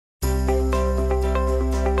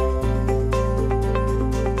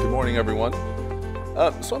morning,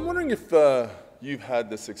 everyone. So I'm wondering if you've had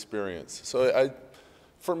this experience.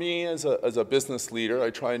 For me, as a business leader, I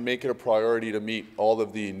try and make it a priority to meet all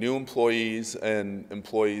of the new employees and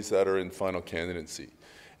employees that are in final candidacy.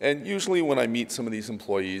 And usually when I meet some of these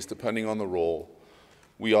employees, depending on the role,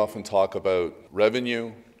 we often talk about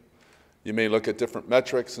revenue. You may look at different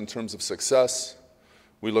metrics in terms of success.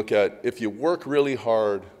 We look at if you work really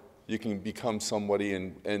hard, you can become somebody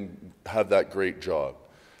and have that great job.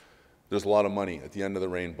 There's a lot of money at the end of the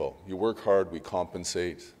rainbow. You work hard, we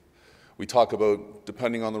compensate. We talk about,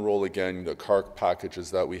 depending on the role again, the car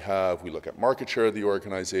packages that we have. We look at market share of the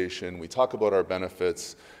organization. We talk about our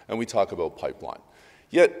benefits, and we talk about pipeline.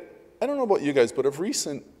 Yet, I don't know about you guys, but of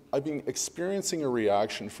recent, I've been experiencing a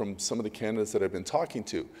reaction from some of the candidates that I've been talking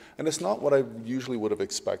to, and it's not what I usually would have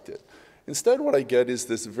expected. Instead, what I get is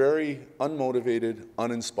this very unmotivated,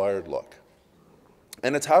 uninspired look.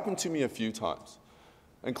 And it's happened to me a few times.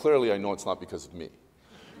 And clearly, I know it's not because of me.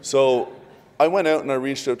 So I went out and I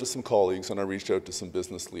reached out to some colleagues and I reached out to some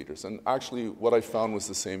business leaders. And actually, what I found was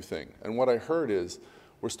the same thing. And what I heard is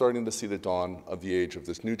we're starting to see the dawn of the age of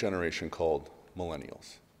this new generation called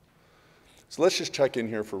millennials. So let's just check in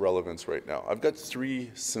here for relevance right now. I've got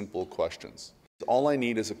 3 simple questions. All I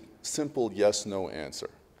need is a simple yes-no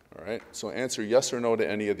answer. All right? So answer yes or no to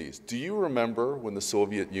any of these. Do you remember when the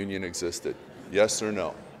Soviet Union existed? Yes or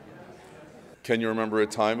no? Can you remember a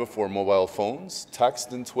time before mobile phones,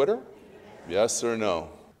 text, and Twitter? Yes or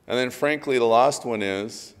no? And then frankly, the last one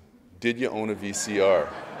is, did you own a VCR?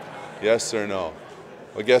 Yes or no?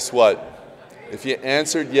 Well, guess what? If you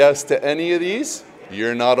answered yes to any of these,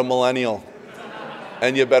 you're not a millennial.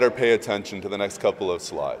 And you better pay attention to the next couple of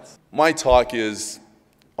slides. My talk is,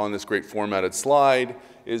 on this great formatted slide,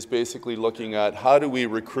 is basically looking at how do we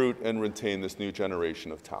recruit and retain this new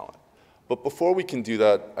generation of talent. But before we can do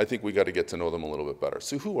that, I think we got to get to know them a little bit better.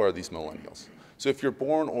 So who are these millennials? So if you're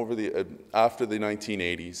born after the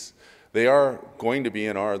 1980s, they are going to be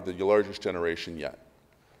and are the largest generation yet.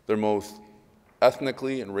 They're most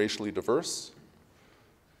ethnically and racially diverse.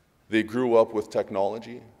 They grew up with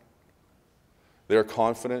technology. They're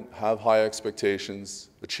confident, have high expectations,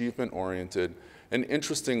 achievement-oriented, and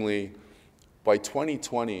interestingly, by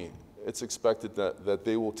 2020, it's expected that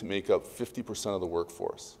they will make up 50% of the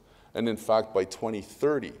workforce. And in fact, by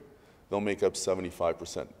 2030, they'll make up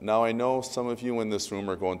 75%. Now, I know some of you in this room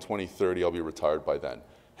are going 2030, I'll be retired by then.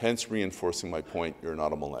 Hence, reinforcing my point, you're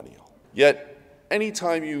not a millennial. Yet,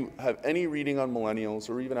 anytime you have any reading on millennials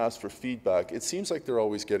or even ask for feedback, it seems like they're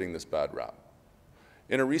always getting this bad rap.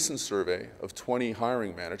 In a recent survey of 20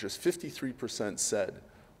 hiring managers, 53% said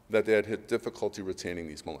that they had had difficulty retaining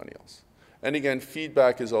these millennials. And again,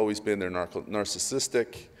 feedback has always been they're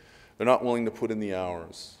narcissistic, they're not willing to put in the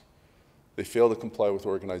hours, they fail to comply with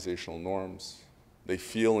organizational norms, they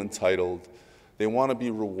feel entitled, they want to be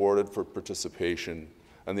rewarded for participation,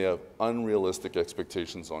 and they have unrealistic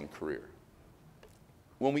expectations on career.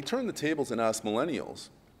 When we turn the tables and ask millennials,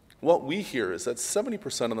 what we hear is that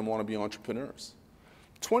 70% of them want to be entrepreneurs.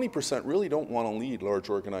 20% really don't want to lead large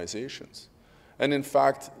organizations. And in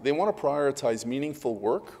fact, they want to prioritize meaningful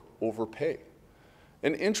work over pay.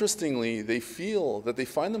 And interestingly, they feel that they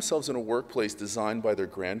find themselves in a workplace designed by their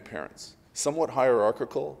grandparents, somewhat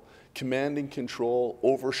hierarchical, commanding control,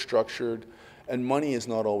 overstructured, and money is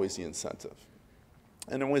not always the incentive.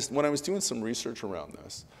 And when I was doing some research around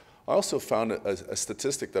this, I also found a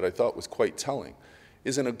statistic that I thought was quite telling,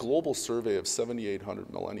 is in a global survey of 7,800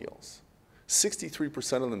 millennials,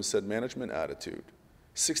 63% of them said management attitude,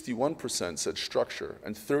 61% said structure,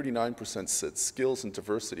 and 39% said skills and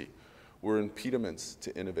diversity were impediments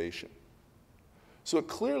to innovation. So it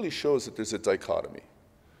clearly shows that there's a dichotomy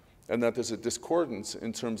and that there's a discordance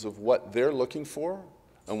in terms of what they're looking for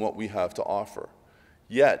and what we have to offer.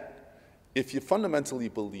 Yet, if you fundamentally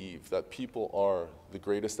believe that people are the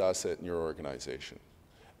greatest asset in your organization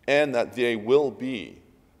and that they will be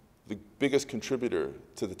the biggest contributor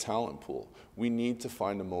to the talent pool, we need to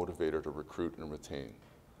find a motivator to recruit and retain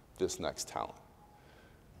this next talent.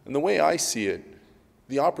 And the way I see it,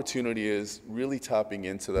 the opportunity is really tapping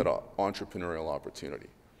into that entrepreneurial opportunity.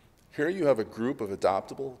 Here you have a group of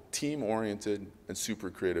adaptable, team-oriented, and super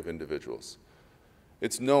creative individuals.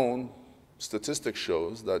 It's known, statistics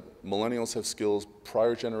shows, that millennials have skills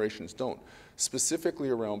prior generations don't, specifically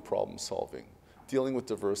around problem solving, dealing with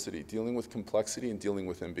diversity, dealing with complexity, and dealing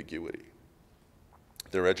with ambiguity.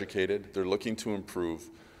 They're educated, they're looking to improve,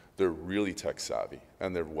 they're really tech savvy,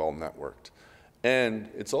 and they're well networked. And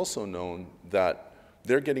it's also known that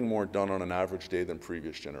they're getting more done on an average day than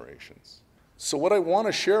previous generations. So what I want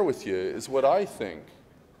to share with you is what I think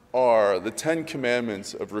are the 10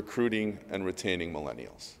 commandments of recruiting and retaining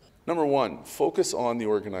millennials. Number one, focus on the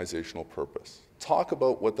organizational purpose. Talk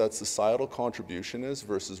about what that societal contribution is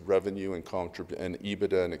versus revenue and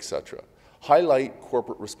EBITDA and et cetera. Highlight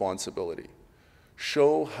corporate responsibility.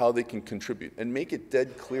 Show how they can contribute and make it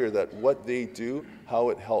dead clear that what they do, how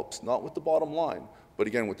it helps, not with the bottom line, but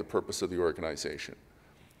again with the purpose of the organization.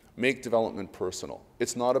 Make development personal.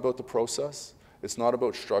 It's not about the process, it's not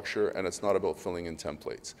about structure, and it's not about filling in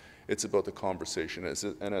templates. It's about the conversation.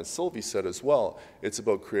 And as Sylvie said as well, it's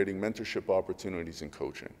about creating mentorship opportunities and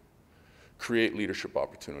coaching. Create leadership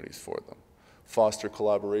opportunities for them. Foster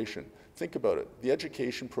collaboration. Think about it. The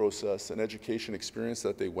education process and education experience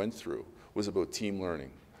that they went through was about team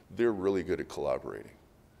learning. They're really good at collaborating.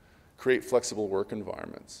 Create flexible work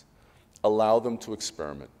environments. Allow them to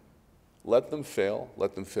experiment. Let them fail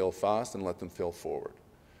fast, and let them fail forward.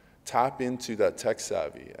 Tap into that tech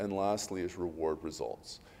savvy, and lastly is reward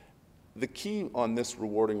results. The key on this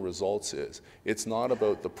rewarding results is, it's not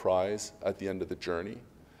about the prize at the end of the journey,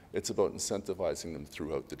 it's about incentivizing them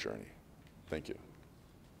throughout the journey. Thank you.